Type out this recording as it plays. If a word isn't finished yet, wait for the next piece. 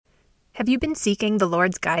Have you been seeking the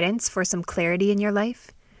Lord's guidance for some clarity in your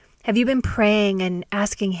life? Have you been praying and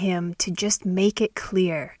asking Him to just make it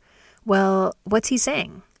clear? Well, what's He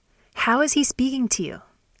saying? How is He speaking to you?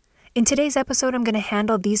 In today's episode, I'm going to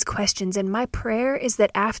handle these questions, and my prayer is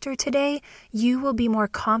that after today, you will be more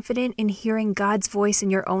confident in hearing God's voice in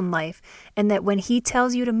your own life, and that when He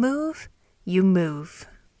tells you to move, you move.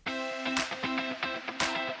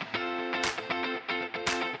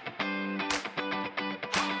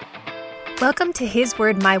 Welcome to His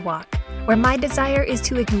Word, My Walk, where my desire is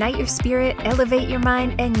to ignite your spirit, elevate your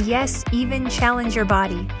mind, and yes, even challenge your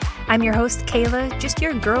body. I'm your host, Kayla, just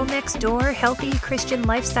your girl next door, healthy Christian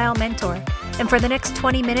lifestyle mentor. And for the next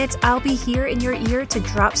 20 minutes, I'll be here in your ear to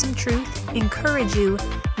drop some truth, encourage you,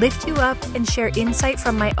 lift you up, and share insight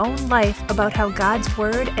from my own life about how God's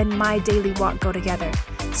Word and my daily walk go together.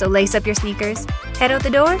 So lace up your sneakers, head out the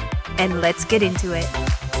door, and let's get into it.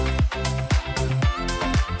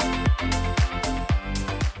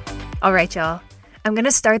 All right, y'all. I'm going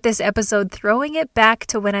to start this episode throwing it back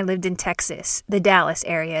to when I lived in Texas, the Dallas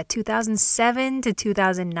area, 2007 to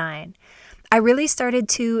 2009. I really started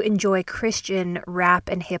to enjoy Christian rap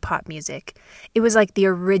and hip-hop music. It was like the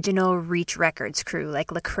original Reach Records crew, like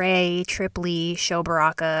Lecrae, Trip Lee, Sho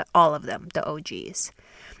Baraka, all of them, the OGs.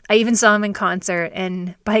 I even saw them in concert,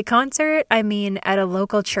 and by concert, I mean at a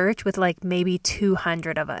local church with like maybe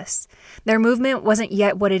 200 of us. Their movement wasn't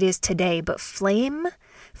yet what it is today, but Flame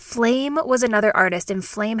was another artist, and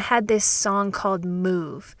Flame had this song called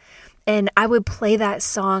Move. And I would play that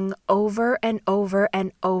song over and over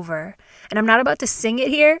and over. And I'm not about to sing it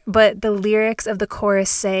here, but the lyrics of the chorus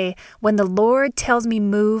say, "When the Lord tells me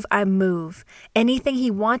move, I move. Anything He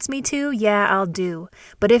wants me to, yeah, I'll do.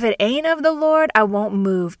 But if it ain't of the Lord, I won't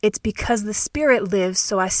move. It's because the Spirit lives,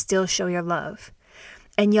 so I still show your love."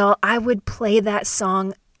 And y'all, I would play that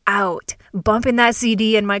song out, bumping that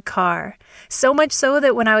CD in my car. So much so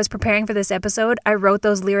that when I was preparing for this episode, I wrote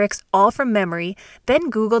those lyrics all from memory,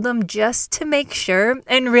 then Googled them just to make sure,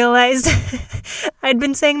 and realized I'd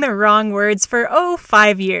been saying the wrong words for,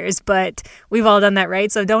 5 years, but we've all done that,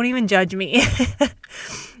 right? So don't even judge me.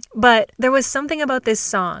 But there was something about this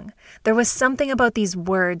song. There was something about these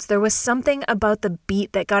words. There was something about the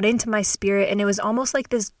beat that got into my spirit, and it was almost like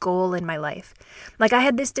this goal in my life. Like I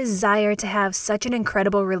had this desire to have such an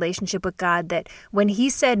incredible relationship with God that when He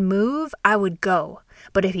said move, I would go.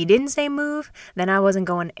 But if He didn't say move, then I wasn't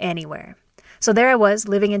going anywhere. So there I was,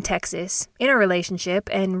 living in Texas, in a relationship,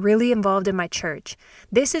 and really involved in my church.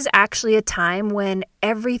 This is actually a time when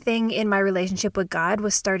everything in my relationship with God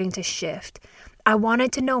was starting to shift. I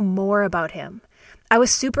wanted to know more about Him. I was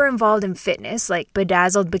super involved in fitness, like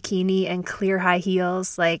bedazzled bikini and clear high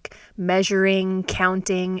heels, like measuring,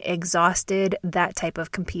 counting, exhausted, that type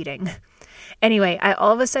of competing. Anyway, I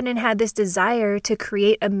all of a sudden had this desire to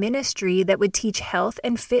create a ministry that would teach health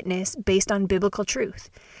and fitness based on biblical truth.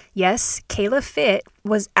 Yes, Kayla Fit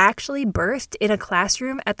was actually birthed in a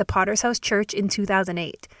classroom at the Potter's House Church in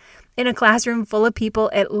 2008. In a classroom full of people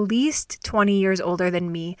at least 20 years older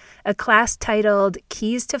than me, a class titled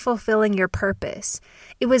Keys to Fulfilling Your Purpose.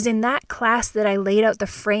 It was in that class that I laid out the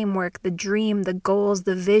framework, the dream, the goals,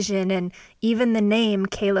 the vision, and even the name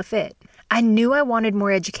Kayla Fit. I knew I wanted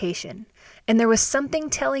more education, and there was something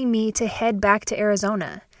telling me to head back to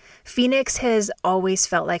Arizona. Phoenix has always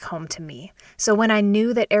felt like home to me. So when I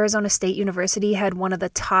knew that Arizona State University had one of the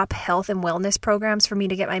top health and wellness programs for me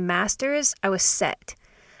to get my master's, I was set.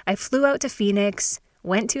 I flew out to Phoenix,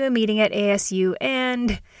 went to a meeting at ASU,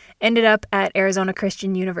 and ended up at Arizona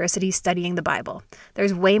Christian University studying the Bible.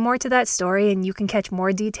 There's way more to that story, and you can catch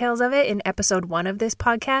more details of it in episode 1 of this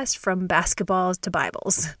podcast, From Basketballs to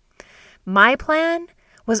Bibles. My plan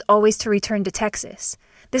was always to return to Texas.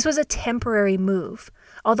 This was a temporary move.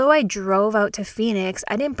 Although I drove out to Phoenix,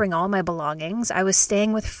 I didn't bring all my belongings. I was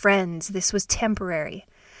staying with friends. This was temporary.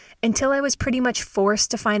 Until I was pretty much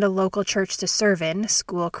forced to find a local church to serve in,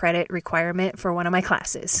 school credit requirement for one of my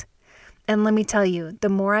classes. And let me tell you, the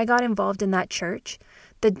more I got involved in that church,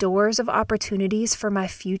 the doors of opportunities for my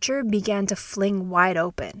future began to fling wide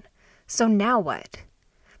open. So now what?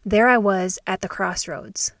 There I was at the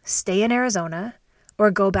crossroads, stay in Arizona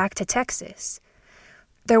or go back to Texas.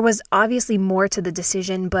 There was obviously more to the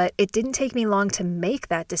decision, but it didn't take me long to make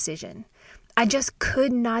that decision. I just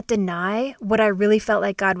could not deny what I really felt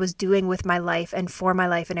like God was doing with my life and for my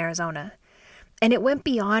life in Arizona. And it went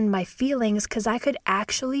beyond my feelings because I could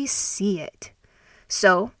actually see it.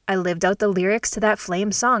 So I lived out the lyrics to that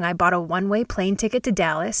Flame song. I bought a one-way plane ticket to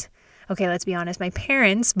Dallas. Okay, let's be honest. My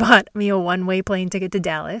parents bought me a one-way plane ticket to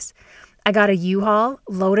Dallas. I got a U-Haul,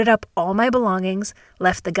 loaded up all my belongings,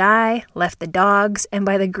 left the guy, left the dogs, and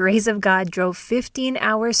by the grace of God, drove 15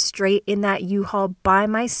 hours straight in that U-Haul by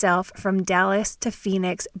myself from Dallas to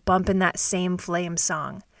Phoenix, bumping that same Flame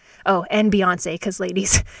song. Oh, and Beyonce, because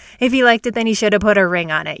ladies, if he liked it, then he should have put a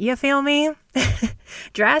ring on it. You feel me?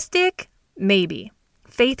 Drastic? Maybe.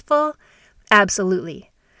 Faithful?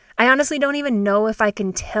 Absolutely. I honestly don't even know if I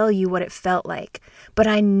can tell you what it felt like, but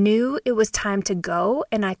I knew it was time to go,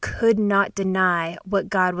 and I could not deny what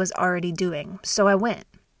God was already doing, so I went.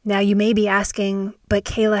 Now you may be asking, but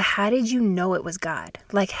Kayla, how did you know it was God?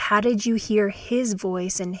 Like, how did you hear His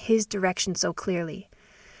voice and His direction so clearly?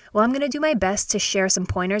 Well, I'm going to do my best to share some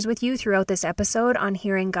pointers with you throughout this episode on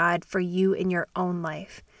hearing God for you in your own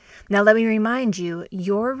life. Now, let me remind you,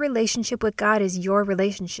 your relationship with God is your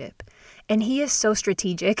relationship. And He is so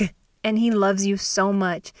strategic, and He loves you so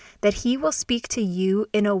much that He will speak to you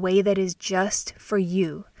in a way that is just for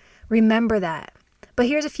you. Remember that. But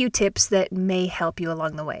here's a few tips that may help you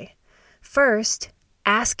along the way. First,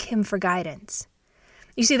 ask Him for guidance.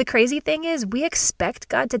 You see, the crazy thing is we expect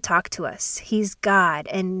God to talk to us. He's God,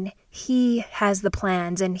 and He has the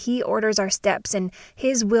plans, and He orders our steps, and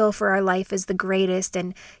His will for our life is the greatest,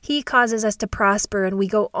 and He causes us to prosper, and we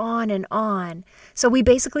go on and on. So we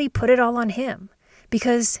basically put it all on Him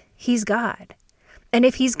because He's God. And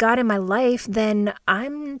if He's God in my life, then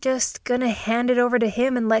I'm just going to hand it over to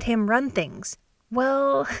Him and let Him run things.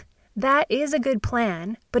 Well, that is a good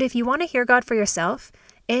plan, but if you want to hear God for yourself,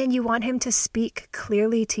 and you want Him to speak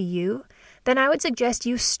clearly to you, then I would suggest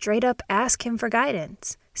you straight up ask Him for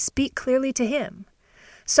guidance. Speak clearly to Him.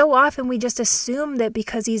 So often we just assume that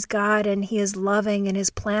because He's God and He is loving and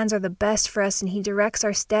His plans are the best for us and He directs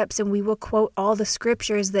our steps, and we will quote all the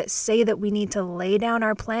scriptures that say that we need to lay down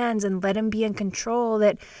our plans and let Him be in control,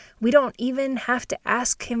 that we don't even have to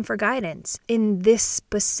ask Him for guidance in this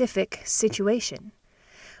specific situation.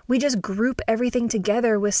 We just group everything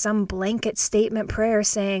together with some blanket statement prayer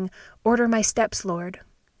saying, "Order my steps, Lord."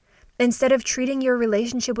 Instead of treating your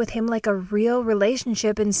relationship with Him like a real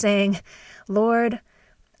relationship and saying, "Lord,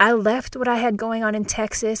 I left what I had going on in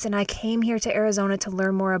Texas and I came here to Arizona to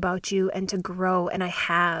learn more about you and to grow, and I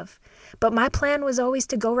have. But my plan was always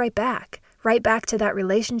to go right back to that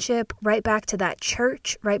relationship, right back to that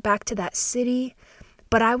church, right back to that city.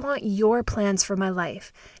 But I want your plans for my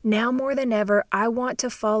life. Now more than ever, I want to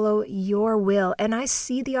follow your will, and I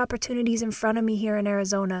see the opportunities in front of me here in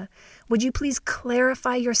Arizona. Would you please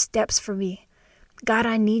clarify your steps for me? God,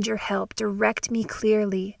 I need your help. Direct me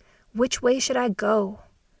clearly. Which way should I go?"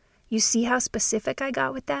 You see how specific I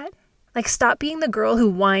got with that? Like, stop being the girl who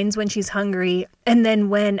whines when she's hungry, and then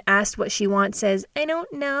when asked what she wants says, "I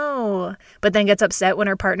don't know," but then gets upset when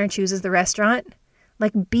her partner chooses the restaurant.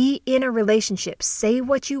 Like, be in a relationship. Say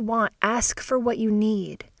what you want. Ask for what you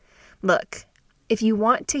need. Look, if you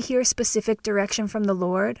want to hear specific direction from the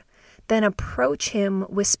Lord, then approach Him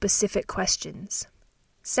with specific questions.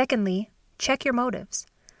 Secondly, check your motives.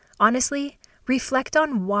 Honestly, reflect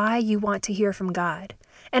on why you want to hear from God.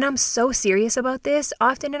 And I'm so serious about this.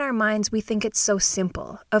 Often in our minds, we think it's so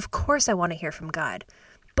simple. Of course I want to hear from God.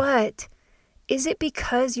 But is it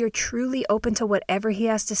because you're truly open to whatever He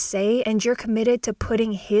has to say and you're committed to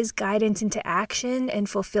putting His guidance into action and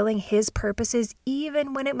fulfilling His purposes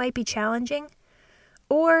even when it might be challenging?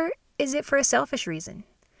 Or is it for a selfish reason?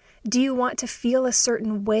 Do you want to feel a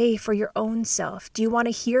certain way for your own self? Do you want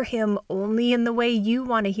to hear Him only in the way you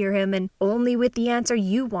want to hear Him and only with the answer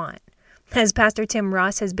you want? As Pastor Tim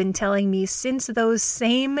Ross has been telling me since those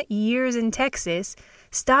same years in Texas,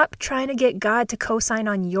 stop trying to get God to co-sign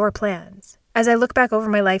on your plans. As I look back over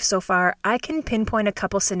my life so far, I can pinpoint a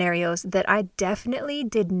couple scenarios that I definitely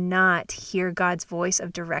did not hear God's voice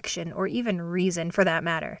of direction or even reason for that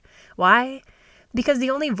matter. Why? Because the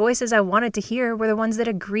only voices I wanted to hear were the ones that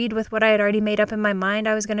agreed with what I had already made up in my mind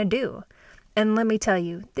I was going to do. And let me tell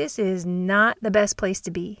you, this is not the best place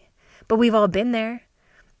to be. But we've all been there.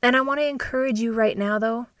 And I want to encourage you right now,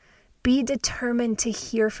 though, be determined to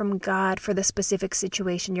hear from God for the specific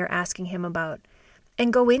situation you're asking Him about.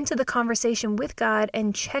 And go into the conversation with God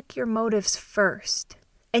and check your motives first.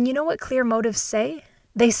 And you know what clear motives say?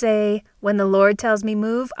 They say, when the Lord tells me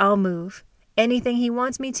move, I'll move. Anything He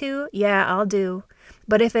wants me to, yeah, I'll do.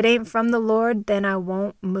 But if it ain't from the Lord, then I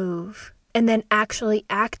won't move. And then actually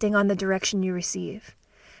acting on the direction you receive.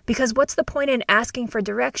 Because what's the point in asking for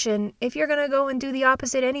direction if you're going to go and do the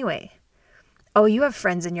opposite anyway? Oh, you have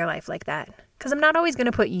friends in your life like that. Because I'm not always going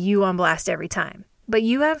to put you on blast every time. But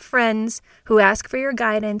you have friends who ask for your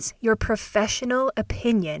guidance, your professional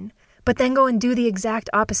opinion, but then go and do the exact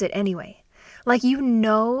opposite anyway. Like,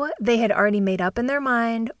 they had already made up in their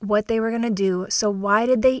mind what they were going to do, so why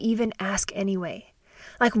did they even ask anyway?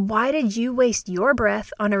 Like, why did you waste your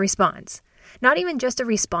breath on a response? Not even just a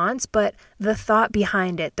response, but the thought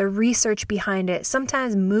behind it, the research behind it,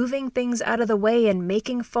 sometimes moving things out of the way and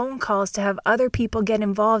making phone calls to have other people get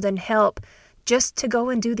involved and help just to go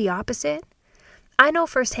and do the opposite. I know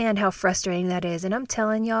firsthand how frustrating that is, and I'm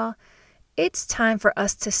telling y'all, it's time for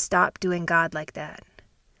us to stop doing God like that.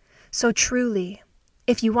 So truly,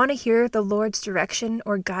 if you want to hear the Lord's direction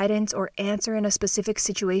or guidance or answer in a specific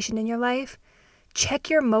situation in your life, check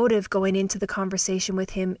your motive going into the conversation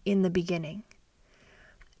with Him in the beginning.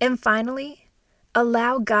 And finally,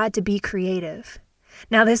 allow God to be creative.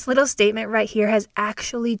 Now, this little statement right here has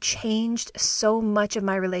actually changed so much of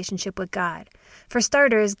my relationship with God. For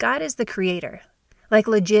starters, God is the creator, like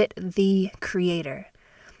legit the creator.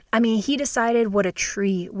 I mean, He decided what a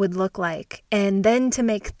tree would look like, and then to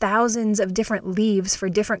make thousands of different leaves for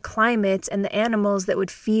different climates and the animals that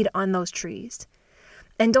would feed on those trees.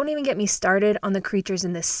 And don't even get me started on the creatures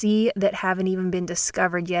in the sea that haven't even been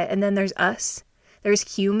discovered yet. And then there's us.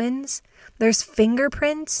 There's humans. There's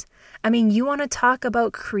fingerprints. I mean, you want to talk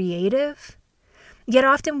about creative? Yet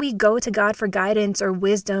often we go to God for guidance or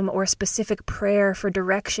wisdom or specific prayer for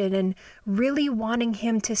direction and really wanting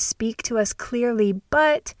Him to speak to us clearly,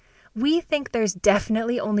 but we think there's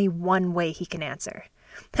definitely only one way He can answer.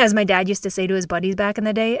 As my dad used to say to his buddies back in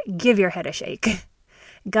the day, give your head a shake.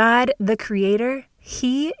 God, the Creator,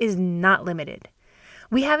 He is not limited.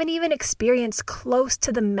 We haven't even experienced close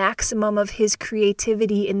to the maximum of His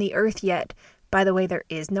creativity in the earth yet. By the way, there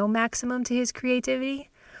is no maximum to His creativity.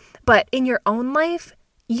 But in your own life,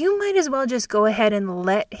 you might as well just go ahead and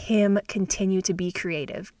let Him continue to be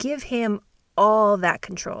creative. Give Him all that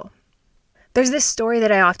control. There's this story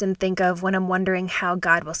that I often think of when I'm wondering how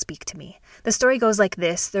God will speak to me. The story goes like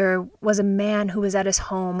this. There was a man who was at his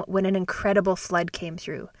home when an incredible flood came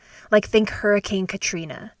through. Like, think Hurricane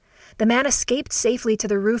Katrina. The man escaped safely to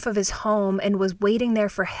the roof of his home and was waiting there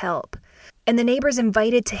for help. And the neighbors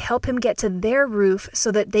invited to help him get to their roof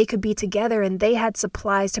so that they could be together, and they had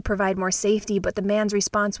supplies to provide more safety. But the man's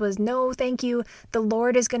response was, "No, thank you. The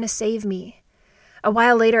Lord is going to save me." A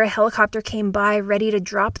while later, a helicopter came by, ready to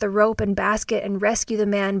drop the rope and basket and rescue the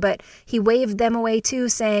man, but he waved them away too,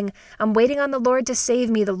 saying, "I'm waiting on the Lord to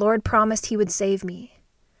save me. The Lord promised He would save me."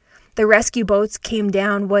 The rescue boats came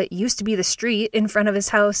down what used to be the street in front of his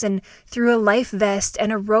house and threw a life vest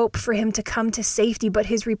and a rope for him to come to safety, but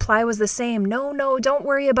his reply was the same. No, don't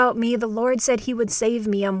worry about me. The Lord said He would save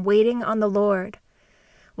me. I'm waiting on the Lord."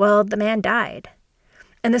 Well, the man died.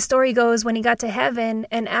 And the story goes, when he got to heaven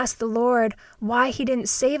and asked the Lord why He didn't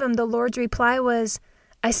save him, the Lord's reply was,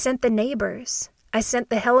 "I sent the neighbors. I sent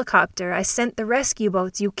the helicopter. I sent the rescue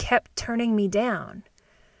boats. You kept turning me down."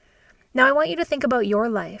 Now, I want you to think about your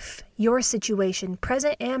life, your situation,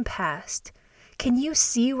 present and past. Can you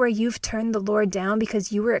see where you've turned the Lord down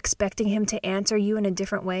because you were expecting Him to answer you in a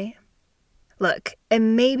different way? Look,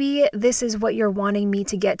 and maybe this is what you're wanting me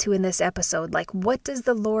to get to in this episode. Like, what does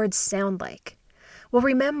the Lord sound like? Well,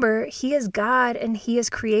 remember, He is God and He is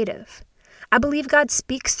creative. I believe God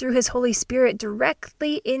speaks through His Holy Spirit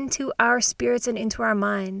directly into our spirits and into our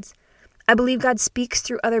minds. I believe God speaks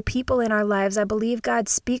through other people in our lives. I believe God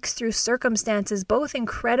speaks through circumstances, both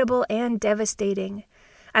incredible and devastating.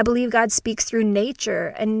 I believe God speaks through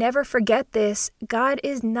nature. And never forget this, God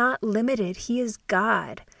is not limited. He is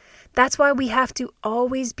God. That's why we have to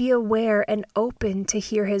always be aware and open to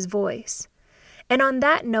hear His voice. And on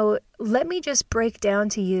that note, let me just break down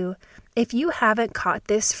to you, if you haven't caught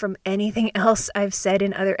this from anything else I've said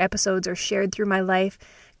in other episodes or shared through my life,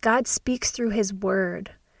 God speaks through His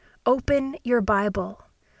Word. Open your Bible.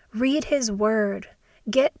 Read His Word.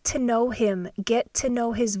 Get to know Him. Get to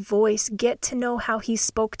know His voice. Get to know how He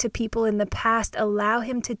spoke to people in the past. Allow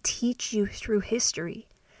Him to teach you through history.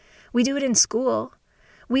 We do it in school.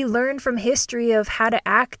 We learn from history of how to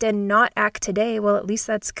act and not act today. Well, at least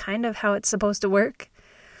that's kind of how it's supposed to work.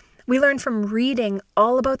 We learn from reading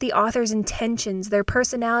all about the author's intentions, their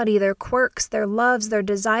personality, their quirks, their loves, their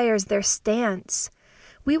desires, their stance.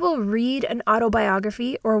 We will read an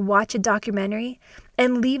autobiography or watch a documentary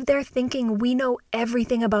and leave there thinking we know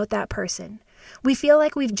everything about that person. We feel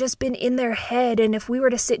like we've just been in their head, and if we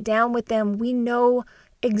were to sit down with them, we know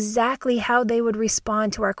exactly how they would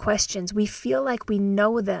respond to our questions. We feel like we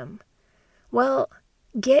know them. Well,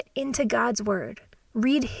 get into God's Word.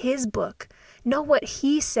 Read His book. Know what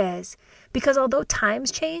He says. Because although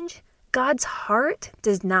times change, God's heart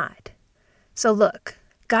does not. So look,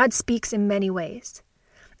 God speaks in many ways.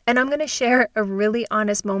 And I'm going to share a really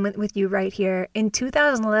honest moment with you right here. In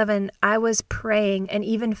 2011, I was praying and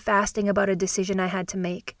even fasting about a decision I had to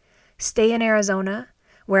make. Stay in Arizona,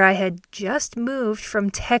 where I had just moved from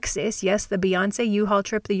Texas, yes, the Beyonce U-Haul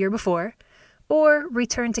trip the year before, or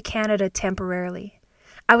return to Canada temporarily.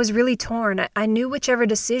 I was really torn. I knew whichever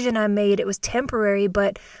decision I made, it was temporary,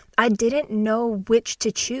 but I didn't know which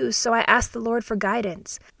to choose, so I asked the Lord for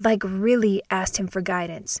guidance. Like, really asked Him for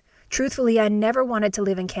guidance. Truthfully, I never wanted to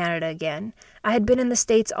live in Canada again. I had been in the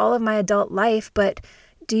States all of my adult life, but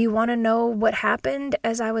do you want to know what happened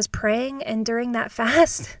as I was praying and during that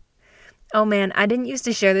fast? Oh man, I didn't used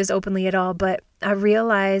to share this openly at all, but I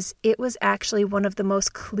realized it was actually one of the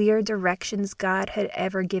most clear directions God had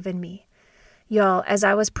ever given me. Y'all, as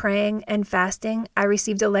I was praying and fasting, I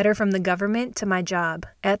received a letter from the government to my job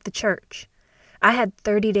at the church. I had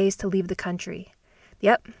 30 days to leave the country.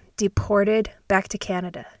 Yep, deported back to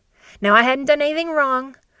Canada. Now, I hadn't done anything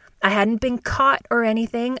wrong. I hadn't been caught or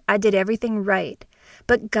anything. I did everything right.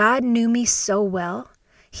 But God knew me so well.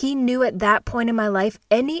 He knew at that point in my life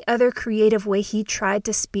any other creative way He tried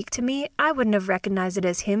to speak to me, I wouldn't have recognized it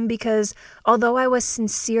as Him because although I was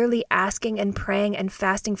sincerely asking and praying and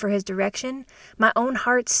fasting for His direction, my own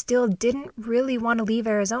heart still didn't really want to leave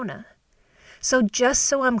Arizona. So just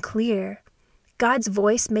so I'm clear, God's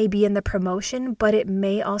voice may be in the promotion, but it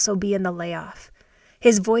may also be in the layoff.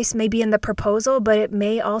 His voice may be in the proposal, but it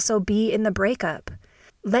may also be in the breakup.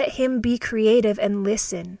 Let Him be creative and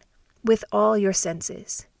listen with all your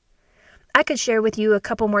senses. I could share with you a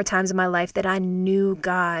couple more times in my life that I knew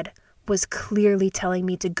God was clearly telling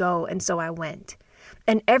me to go, and so I went.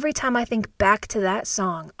 And every time I think back to that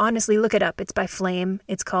song, honestly, look it up. It's by Flame.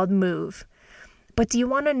 It's called Move. But do you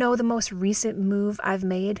want to know the most recent move I've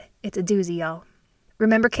made? It's a doozy, y'all.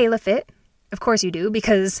 Remember Kayla Fit? Of course you do,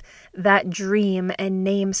 because that dream and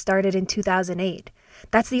name started in 2008.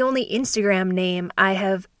 That's the only Instagram name I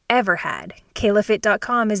have ever had.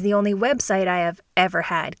 KaylaFit.com is the only website I have ever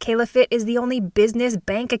had. KaylaFit is the only business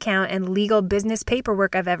bank account and legal business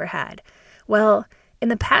paperwork I've ever had. Well, in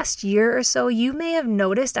the past year or so, you may have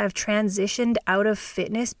noticed I've transitioned out of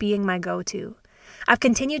fitness being my go-to. I've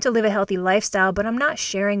continued to live a healthy lifestyle, but I'm not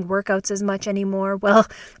sharing workouts as much anymore. Well,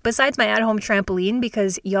 besides my at-home trampoline,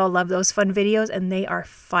 because y'all love those fun videos and they are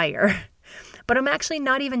fire. But I'm actually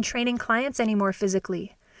not even training clients anymore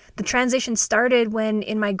physically. The transition started when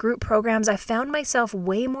in my group programs, I found myself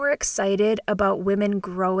way more excited about women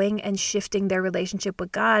growing and shifting their relationship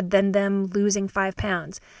with God than them losing 5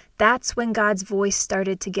 pounds. That's when God's voice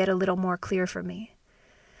started to get a little more clear for me.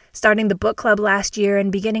 Starting the book club last year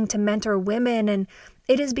and beginning to mentor women, and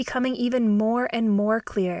it is becoming even more and more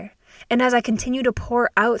clear. And as I continue to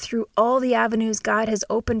pour out through all the avenues God has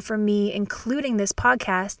opened for me, including this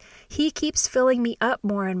podcast, He keeps filling me up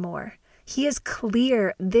more and more. He is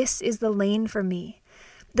clear this is the lane for me.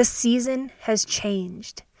 The season has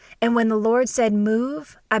changed. And when the Lord said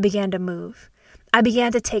move, I began to move. I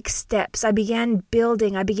began to take steps. I began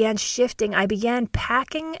building. I began shifting. I began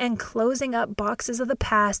packing and closing up boxes of the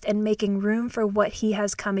past and making room for what He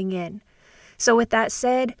has coming in. So with that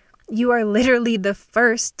said, you are literally the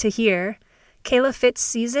first to hear Kayla Fit's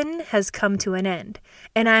season has come to an end.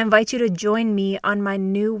 And I invite you to join me on my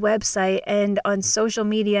new website and on social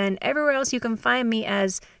media and everywhere else you can find me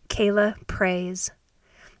as Kayla Prays.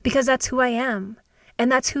 Because that's who I am.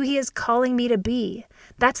 And that's who He is calling me to be.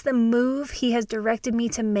 That's the move He has directed me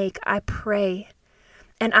to make. I pray.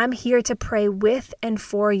 And I'm here to pray with and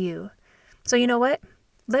for you. So you know what?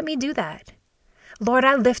 Let me do that. Lord,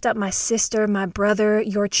 I lift up my sister, my brother,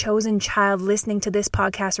 your chosen child listening to this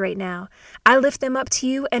podcast right now. I lift them up to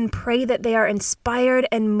you and pray that they are inspired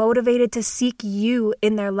and motivated to seek you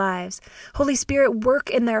in their lives. Holy Spirit,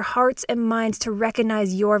 work in their hearts and minds to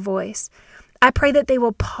recognize your voice. I pray that they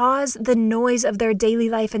will pause the noise of their daily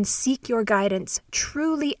life and seek your guidance,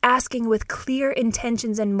 truly asking with clear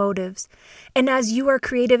intentions and motives. And as you are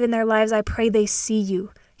creative in their lives, I pray they see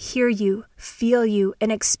you, hear you, feel you,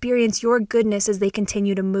 and experience your goodness as they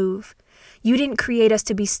continue to move. You didn't create us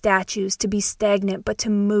to be statues, to be stagnant, but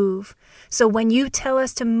to move. So when you tell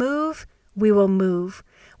us to move, we will move.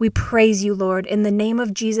 We praise you, Lord. In the name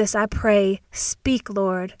of Jesus, I pray. Speak,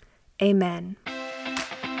 Lord. Amen.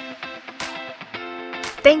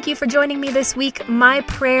 Thank you for joining me this week. My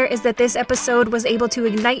prayer is that this episode was able to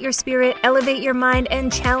ignite your spirit, elevate your mind,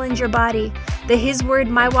 and challenge your body. The His Word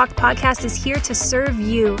My Walk podcast is here to serve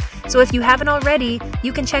you. So if you haven't already,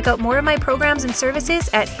 you can check out more of my programs and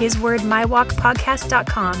services at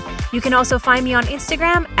hiswordmywalkpodcast.com. You can also find me on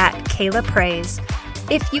Instagram at Kayla Prays.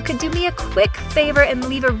 If you could do me a quick favor and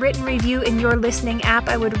leave a written review in your listening app,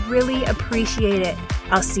 I would really appreciate it.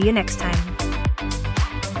 I'll see you next time.